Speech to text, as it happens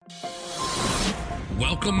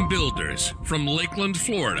Welcome builders from Lakeland,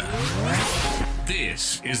 Florida.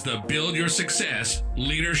 This is the Build Your Success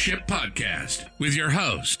Leadership Podcast with your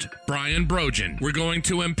host, Brian Brogan. We're going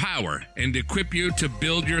to empower and equip you to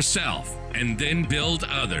build yourself and then build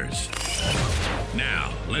others.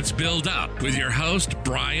 Now, let's build up with your host,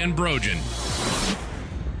 Brian Brogan.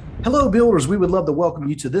 Hello, builders. We would love to welcome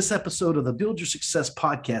you to this episode of the Build Your Success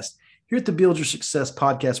Podcast. Here at the Build Your Success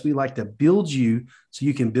Podcast, we like to build you so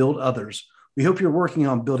you can build others. We hope you're working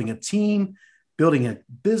on building a team, building a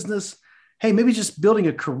business, hey, maybe just building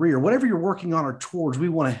a career. Whatever you're working on or towards, we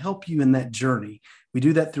want to help you in that journey. We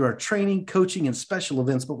do that through our training, coaching, and special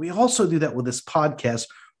events, but we also do that with this podcast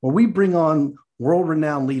where we bring on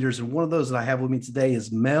world-renowned leaders. And one of those that I have with me today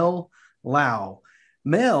is Mel Lau.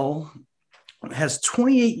 Mel has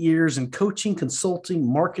 28 years in coaching, consulting,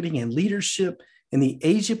 marketing, and leadership in the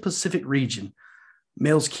Asia Pacific region.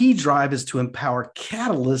 Mel's key drive is to empower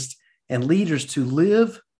catalysts and leaders to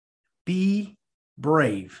live, be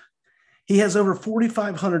brave. He has over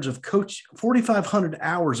 4,500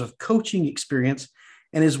 hours of coaching experience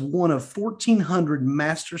and is one of 1,400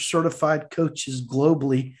 master certified coaches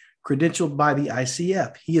globally credentialed by the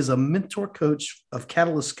ICF. He is a mentor coach of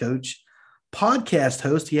Catalyst Coach, podcast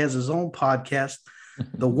host. He has his own podcast,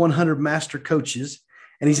 The 100 Master Coaches,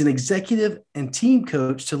 and he's an executive and team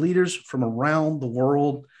coach to leaders from around the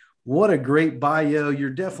world. What a great bio.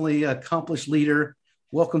 You're definitely an accomplished leader.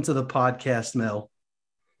 Welcome to the podcast, Mel.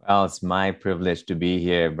 Well, it's my privilege to be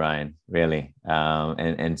here, Brian, really,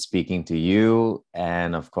 and speaking to you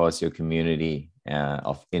and, of course, your community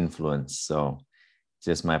of influence. So it's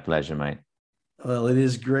just my pleasure, mate. Well, it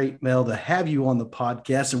is great, Mel, to have you on the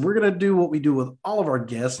podcast. And we're going to do what we do with all of our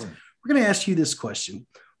guests. We're going to ask you this question.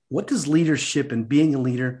 What does leadership and being a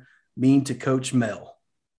leader mean to Coach Mel?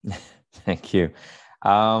 Thank you.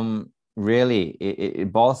 Really,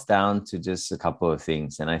 it boils down to just a couple of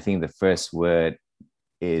things. And I think the first word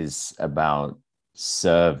is about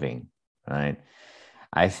serving, right?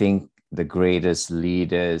 I think the greatest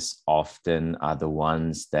leaders often are the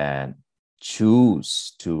ones that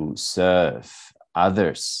choose to serve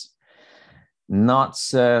others, not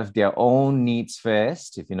serve their own needs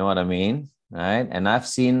first, if you know what I mean, right? And I've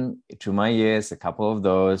seen through my years a couple of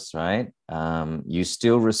those, right? You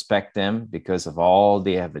still respect them because of all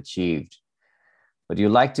they have achieved, but you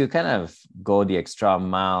like to kind of go the extra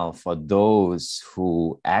mile for those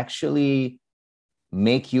who actually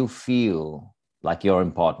make you feel like you're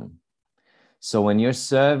important. So when you're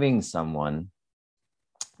serving someone,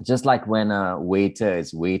 just like when a waiter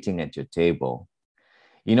is waiting at your table,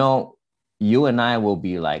 you know, you and I will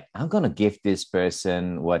be like, I'm going to give this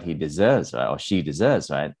person what he deserves, right? Or she deserves,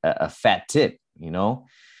 right? A fat tip, you know,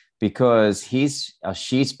 because he's or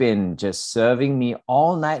she's been just serving me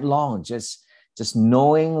all night long, just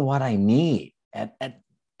knowing what I need. I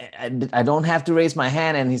don't have to raise my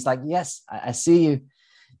hand. And he's like, yes, I see you.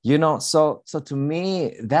 You know, so to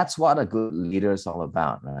me, that's what a good leader is all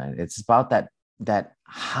about, right? It's about that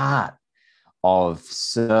heart of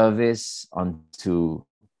service unto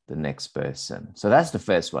the next person. So that's the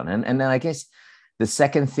first one. And then I guess the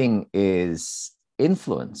second thing is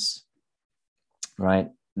influence, right?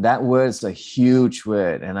 That word's a huge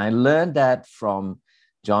word. And I learned that from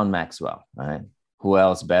John Maxwell, right? Who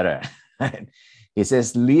else better? Right? He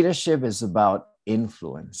says leadership is about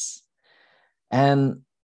influence. And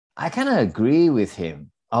I kind of agree with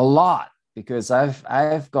him a lot because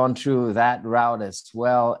I've gone through that route as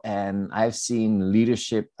well. And I've seen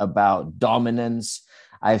leadership about dominance.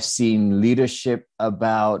 I've seen leadership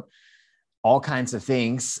about all kinds of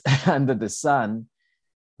things under the sun.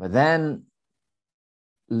 But then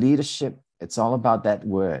leadership, it's all about that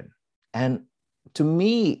word. And to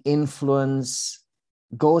me, influence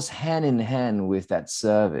goes hand in hand with that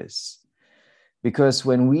service. Because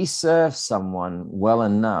when we serve someone well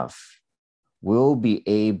enough, we'll be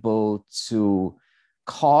able to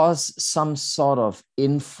cause some sort of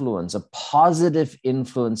influence, a positive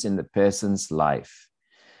influence in the person's life,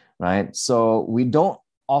 right? So we don't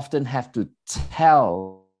often have to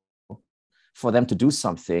tell for them to do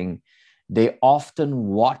something. They often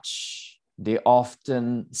watch, they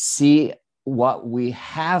often see what we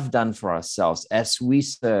have done for ourselves as we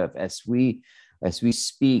serve, as we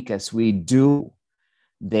speak, as we do.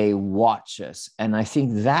 They watch us. And I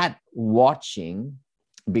think that watching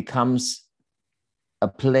becomes a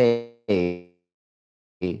play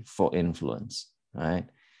for influence, right?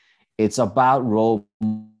 It's about role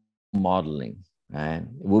modeling, right? It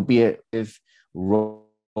will be if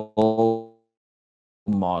role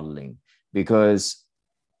modeling, because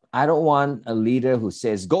I don't want a leader who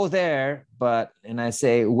says, go there, and I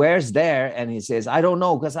say, where's there? And he says, I don't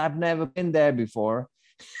know, because I've never been there before.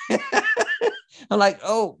 I'm like,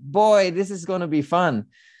 oh boy, this is going to be fun.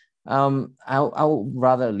 I would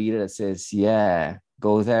rather a leader that says, yeah,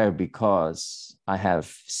 go there because I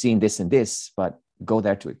have seen this and this, but go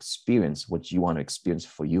there to experience what you want to experience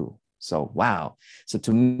for you. So, wow. So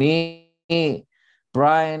to me,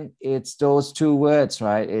 Brian, it's those two words,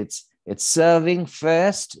 right? It's serving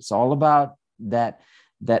first. It's all about that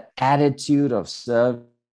attitude of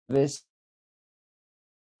service.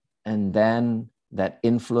 And then that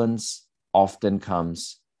influence often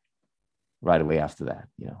comes right away after that,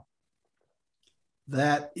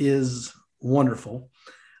 That is wonderful.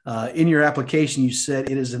 In your application, you said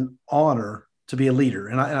it is an honor to be a leader.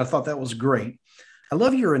 And I thought that was great. I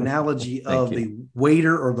love your analogy of the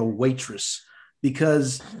waiter or the waitress,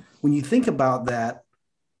 because when you think about that,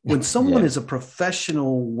 when someone is a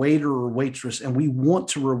professional waiter or waitress and we want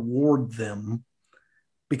to reward them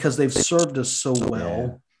because they've served us so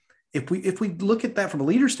well, if we look at that from a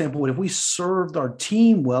leader standpoint, if we served our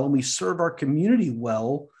team well and we serve our community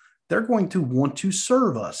well, they're going to want to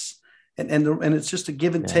serve us. And it's just a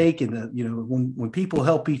give and take. And, when people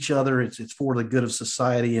help each other, it's for the good of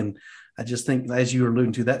society. And I just think, as you were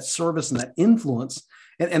alluding to, that service and that influence,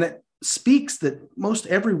 and it speaks that most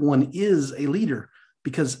everyone is a leader,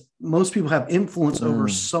 because most people have influence over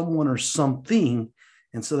someone or something.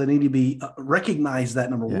 And so they need to be recognize that,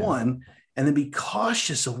 number one, and then be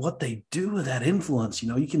cautious of what they do with that influence.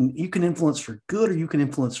 You can influence for good or you can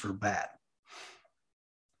influence for bad.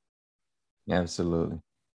 Absolutely.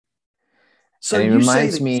 So and it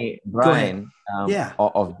reminds me, Brian,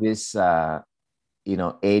 of this,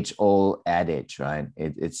 age-old adage, right?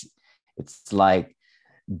 It's like,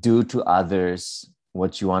 do to others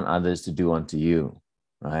what you want others to do unto you,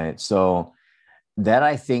 right? So that,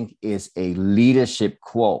 I think, is a leadership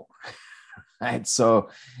quote, right? So,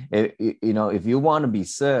 if you want to be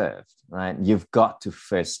served, right, you've got to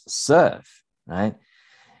first serve, right?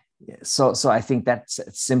 So I think that's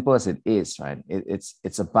as simple as it is, right?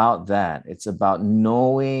 It's about that. It's about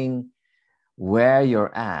knowing where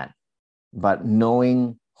you're at, but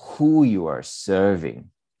knowing who you are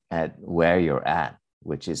serving at where you're at,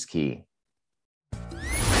 which is key.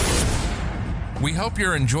 We hope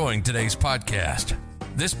you're enjoying today's podcast.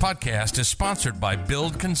 This podcast is sponsored by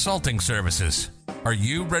Build Consulting Services. Are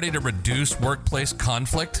you ready to reduce workplace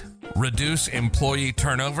conflict, reduce employee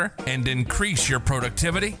turnover, and increase your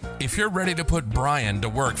productivity? If you're ready to put Brian to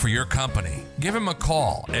work for your company, give him a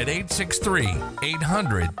call at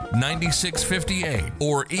 863-800-9658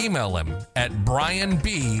 or email him at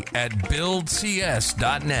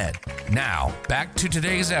brianb@buildcs.net. Now, back to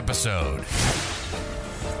today's episode.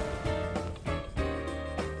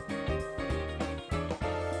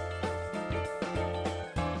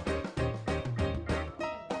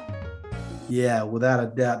 Yeah, without a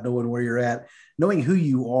doubt, knowing where you're at, knowing who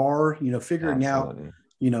you are, figuring out,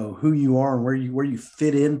 who you are and where you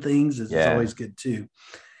fit in things is always good too.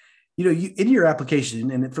 You in your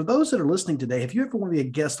application, and for those that are listening today, if you ever want to be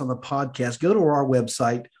a guest on the podcast, go to our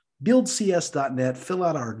website, buildcs.net, fill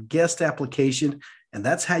out our guest application, and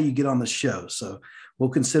that's how you get on the show. So we'll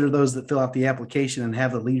consider those that fill out the application and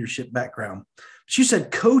have the leadership background. But you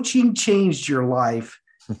said coaching changed your life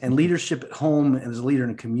and leadership at home and as a leader in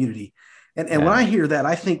a community. And when I hear that,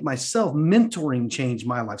 I think myself, mentoring changed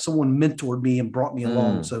my life. Someone mentored me and brought me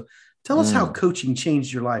along. So tell us how coaching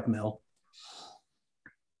changed your life, Mel.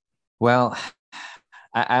 Well,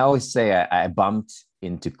 I always say I bumped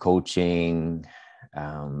into coaching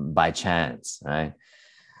by chance, right?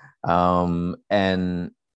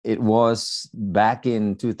 And it was back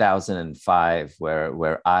in 2005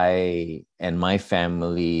 where I and my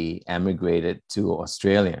family emigrated to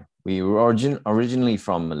Australia. We were originally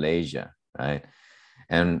from Malaysia, right?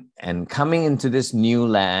 And coming into this new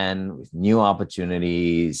land with new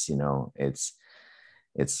opportunities, it's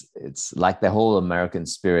like the whole American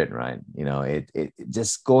spirit, right? It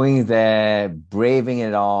just going there, braving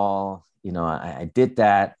it all. I did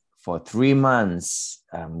that for 3 months,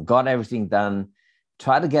 got everything done,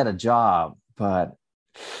 tried to get a job, but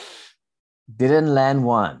didn't land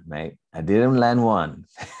one, mate. I didn't land one.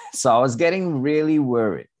 So I was getting really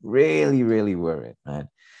worried, really, really worried, right?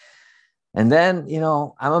 And then,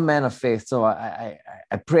 I'm a man of faith. So I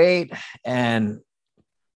prayed, and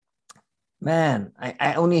man,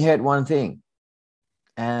 I only heard one thing.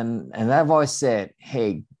 And that voice said,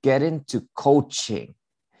 hey, get into coaching.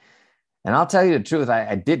 And I'll tell you the truth,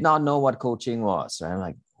 I did not know what coaching was. Right? I'm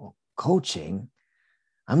like, coaching?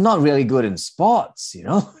 I'm not really good in sports,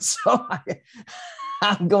 So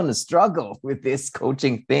I'm going to struggle with this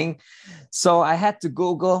coaching thing. So I had to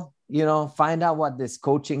Google, find out what this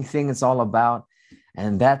coaching thing is all about.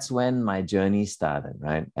 And that's when my journey started,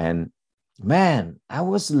 right? And man, I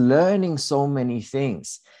was learning so many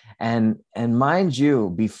things. And mind you,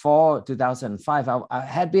 before 2005, I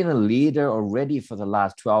had been a leader already for the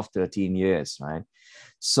last 12, 13 years, right?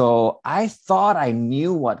 So I thought I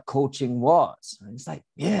knew what coaching was. It's like,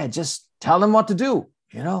 yeah, just tell them what to do,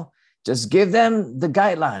 just give them the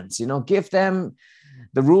guidelines, give them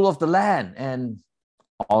the rule of the land and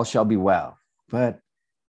all shall be well. But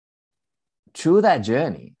through that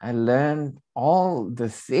journey, I learned all the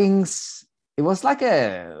things. It was like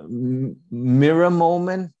a mirror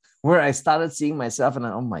moment where I started seeing myself and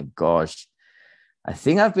oh my gosh, I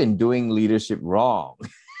think I've been doing leadership wrong.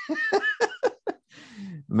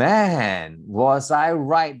 Man, was I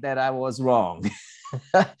right that I was wrong?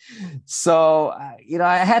 So,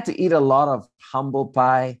 I had to eat a lot of humble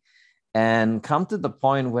pie and come to the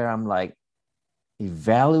point where I'm like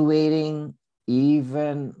evaluating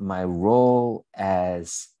even my role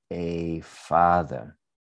as a father.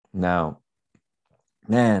 Now,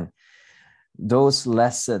 man, those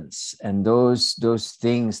lessons and those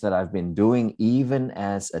things that I've been doing, even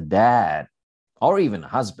as a dad or even a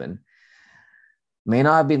husband, may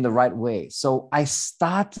not have been the right way. So I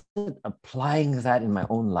started applying that in my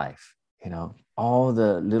own life, all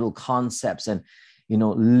the little concepts and,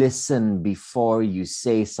 listen before you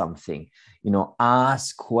say something,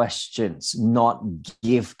 ask questions, not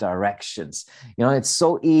give directions. It's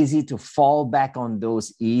so easy to fall back on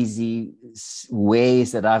those easy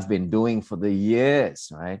ways that I've been doing for the years,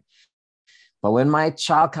 right? But when my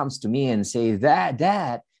child comes to me and say,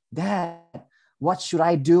 Dad, what should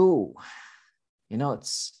I do? I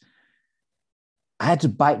had to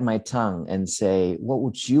bite my tongue and say, what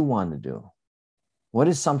would you want to do? What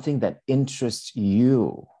is something that interests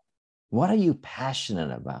you? What are you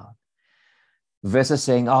passionate about? Versus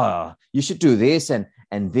saying, oh, you should do this and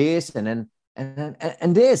this and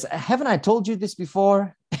this. Haven't I told you this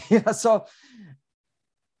before? So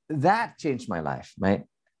that changed my life, right?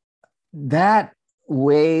 That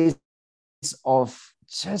ways of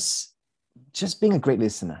just being a great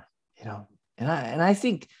listener, And I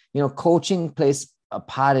think, coaching plays a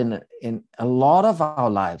part in a lot of our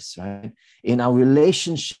lives, right? In our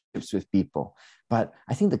relationships with people. But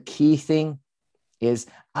I think the key thing is,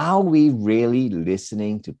 are we really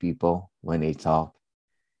listening to people when they talk?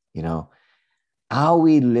 Are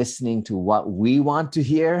we listening to what we want to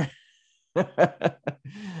hear?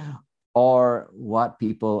 Or what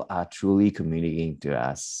people are truly communicating to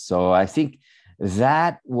us? So I think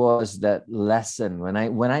that was that lesson when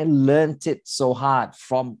I learned it so hard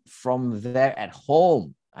from there at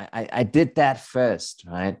home. I did that first,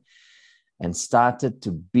 right? And started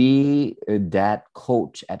to be that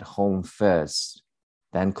coach at home first.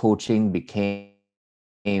 Then coaching became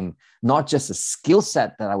not just a skill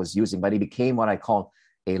set that I was using, but it became what I call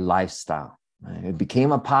a lifestyle. Right? It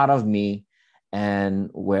became a part of me. And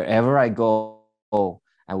wherever I go,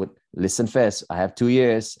 I would listen first. I have 2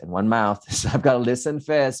 ears and one mouth, so I've got to listen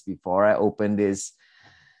first before I open this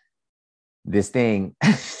thing.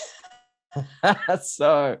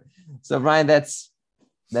 So Brian, that's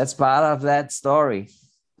part of that story.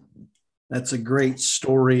 That's a great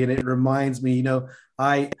story, and it reminds me.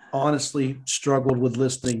 I honestly struggled with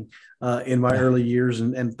listening in my early years,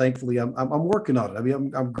 and thankfully, I'm working on it. I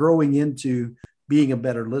mean, I'm growing into being a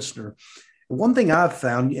better listener. One thing I've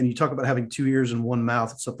found, and you talk about having 2 ears and one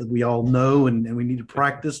mouth, it's something we all know and we need to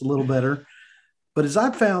practice a little better. But as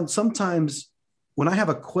I've found, sometimes when I have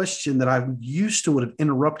a question that I used to would have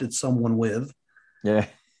interrupted someone with,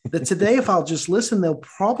 that today, if I'll just listen, they'll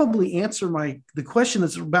probably answer the question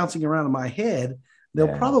that's bouncing around in my head.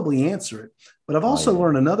 They'll probably answer it. But I've also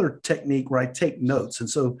learned another technique where I take notes. And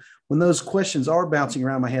so when those questions are bouncing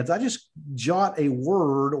around my head, I just jot a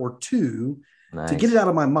word or two to get it out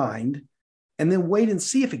of my mind, and then wait and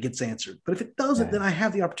see if it gets answered. But if it doesn't, then I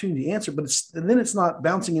have the opportunity to answer. But then it's not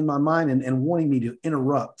bouncing in my mind and wanting me to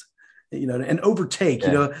interrupt, and overtake.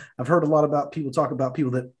 I've heard a lot about people talk about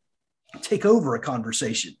people that take over a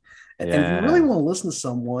conversation. And if you really want to listen to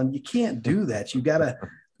someone, you can't do that.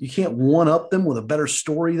 You can't one up them with a better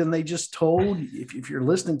story than they just told. If you're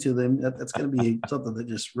listening to them, that's going to be something that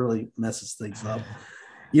just really messes things up.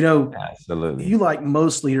 Absolutely. You, like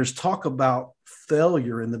most leaders, talk about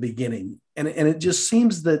failure in the beginning. And it just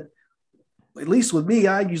seems that, at least with me,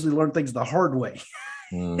 I usually learn things the hard way.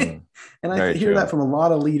 And I hear that from a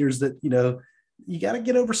lot of leaders that, you got to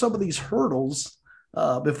get over some of these hurdles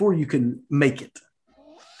before you can make it.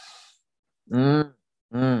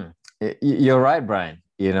 You're right, Brian.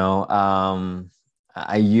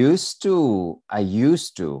 I used to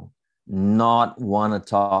not want to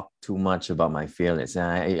talk too much about my feelings.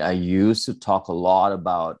 And I used to talk a lot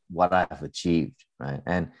about what I've achieved, right?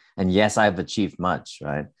 And yes, I've achieved much,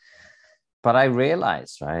 right? But I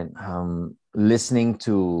realized, right, listening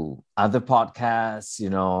to other podcasts,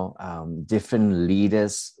 different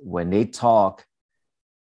leaders, when they talk,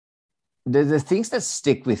 the things that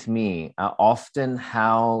stick with me are often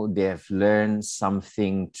how they've learned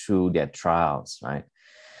something through their trials, right?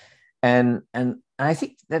 And I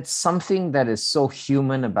think that's something that is so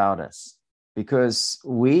human about us, because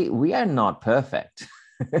we are not perfect.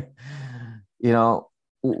 you know,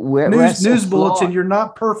 we're so News bulletin, flawed. you're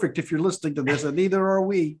not perfect if you're listening to this, and neither are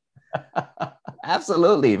we.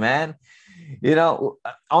 Absolutely, man.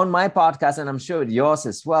 On my podcast, and I'm sure with yours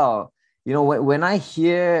as well, when I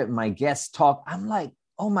hear my guests talk, I'm like,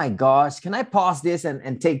 oh my gosh, can I pause this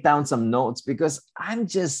and take down some notes? Because I'm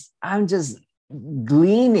just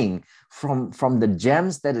gleaning from the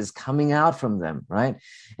gems that is coming out from them, right?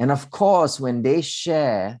 And of course, when they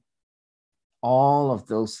share all of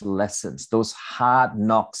those lessons, those hard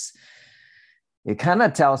knocks, it kind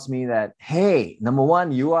of tells me that, hey, number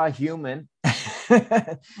one, you are human.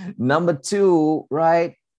 Number two,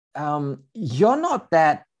 right? You're not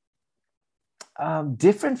that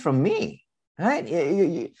different from me,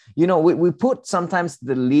 right? We put sometimes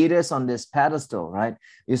the leaders on this pedestal, right?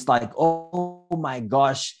 It's like, oh my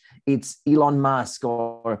gosh, it's Elon Musk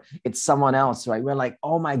or it's someone else, right? We're like,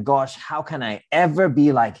 oh my gosh, how can I ever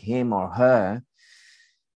be like him or her?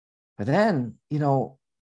 But then,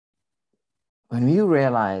 when you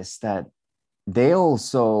realize that they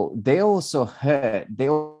also hurt, they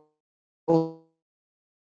also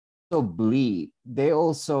bleed, they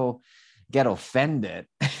also get offended,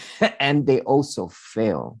 and they also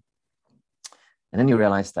fail. And then you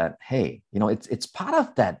realize that, hey, it's part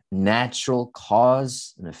of that natural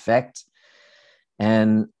cause and effect.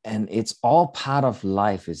 And it's all part of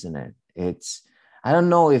life, isn't it? I don't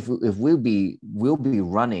know if we'll be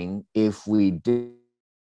running if we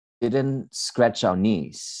didn't scratch our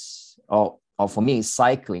knees, or for me,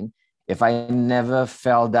 cycling, if I never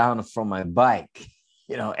fell down from my bike,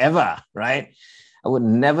 ever, right? I would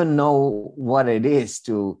never know what it is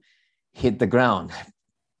to hit the ground,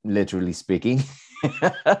 literally speaking.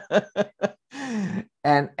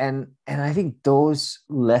 and I think those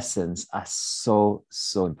lessons are so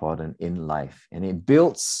important in life, and it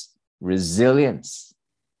builds resilience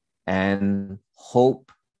and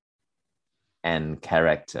hope and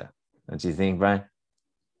character. Don't you think, Brian?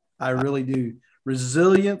 I really do.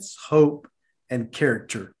 Resilience, hope, and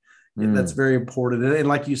character. That's very important. And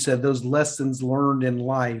like you said, those lessons learned in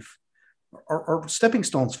life are stepping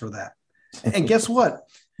stones for that. And guess what?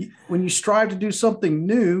 When you strive to do something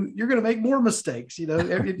new, you're going to make more mistakes. You don't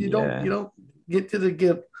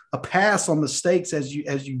get a pass on mistakes as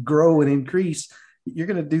you grow and increase. You're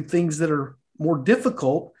going to do things that are more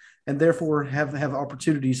difficult, and therefore have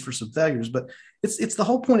opportunities for some failures. But it's the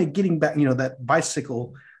whole point of getting back. That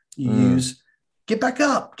bicycle you use. Get back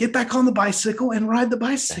up, get back on the bicycle, and ride the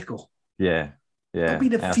bicycle. Yeah. Don't be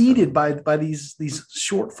defeated by these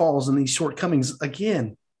shortfalls and these shortcomings.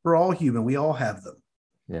 Again, we're all human. We all have them.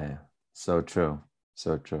 Yeah. So true.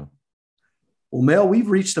 So true. Well, Mel, we've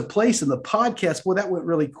reached a place in the podcast. Boy, that went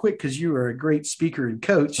really quick because you are a great speaker and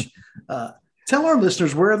coach. Tell our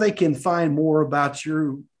listeners where they can find more about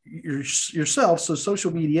yourself, so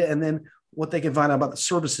social media, and then what they can find out about the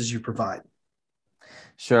services you provide.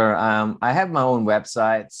 Sure. I have my own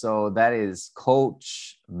website. So that is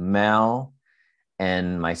Coach Mel,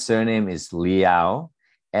 and my surname is Liao,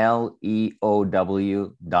 LEOW.com.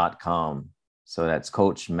 So that's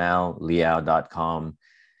CoachMelLiao.com.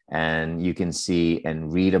 And you can see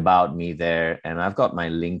and read about me there. And I've got my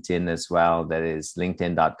LinkedIn as well. That is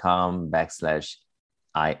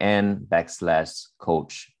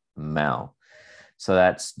LinkedIn.com/IN/Coach Mel. So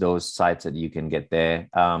that's those sites that you can get there.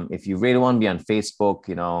 If you really want to be on Facebook,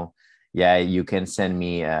 you can send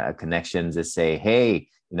me a connection to say, hey,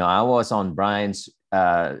 I was on Brian's,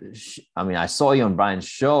 I saw you on Brian's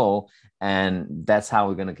show, and that's how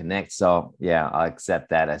we're going to connect. So yeah, I'll accept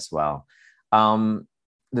that as well.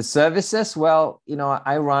 The services, well,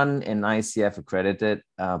 I run an ICF accredited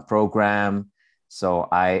program. So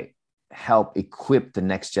I help equip the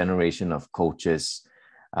next generation of coaches.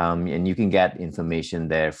 And you can get information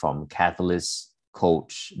there from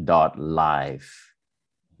catalystcoach.live.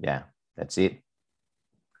 Yeah, that's it.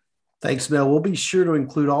 Thanks, Mel. We'll be sure to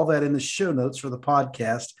include all that in the show notes for the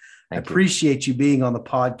podcast. I appreciate you being on the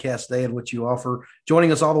podcast today and what you offer.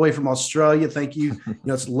 Joining us all the way from Australia. Thank you.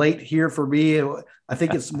 It's late here for me. I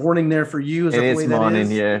think it's morning there for you. It is morning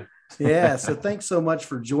here. Yeah. So thanks so much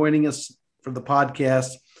for joining us for the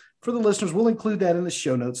podcast. For the listeners, we'll include that in the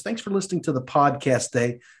show notes. Thanks for listening to the podcast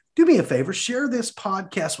day. Do me a favor, share this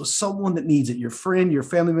podcast with someone that needs it, your friend, your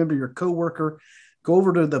family member, your coworker. Go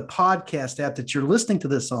over to the podcast app that you're listening to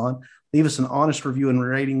this on. Leave us an honest review and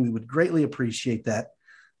rating. We would greatly appreciate that.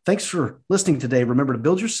 Thanks for listening today. Remember to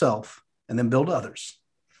build yourself and then build others.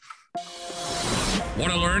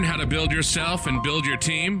 Want to learn how to build yourself and build your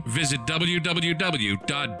team? Visit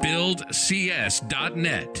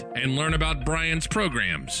www.buildcs.net and learn about Brian's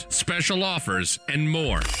programs, special offers, and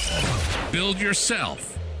more. Build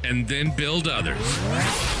yourself and then build others.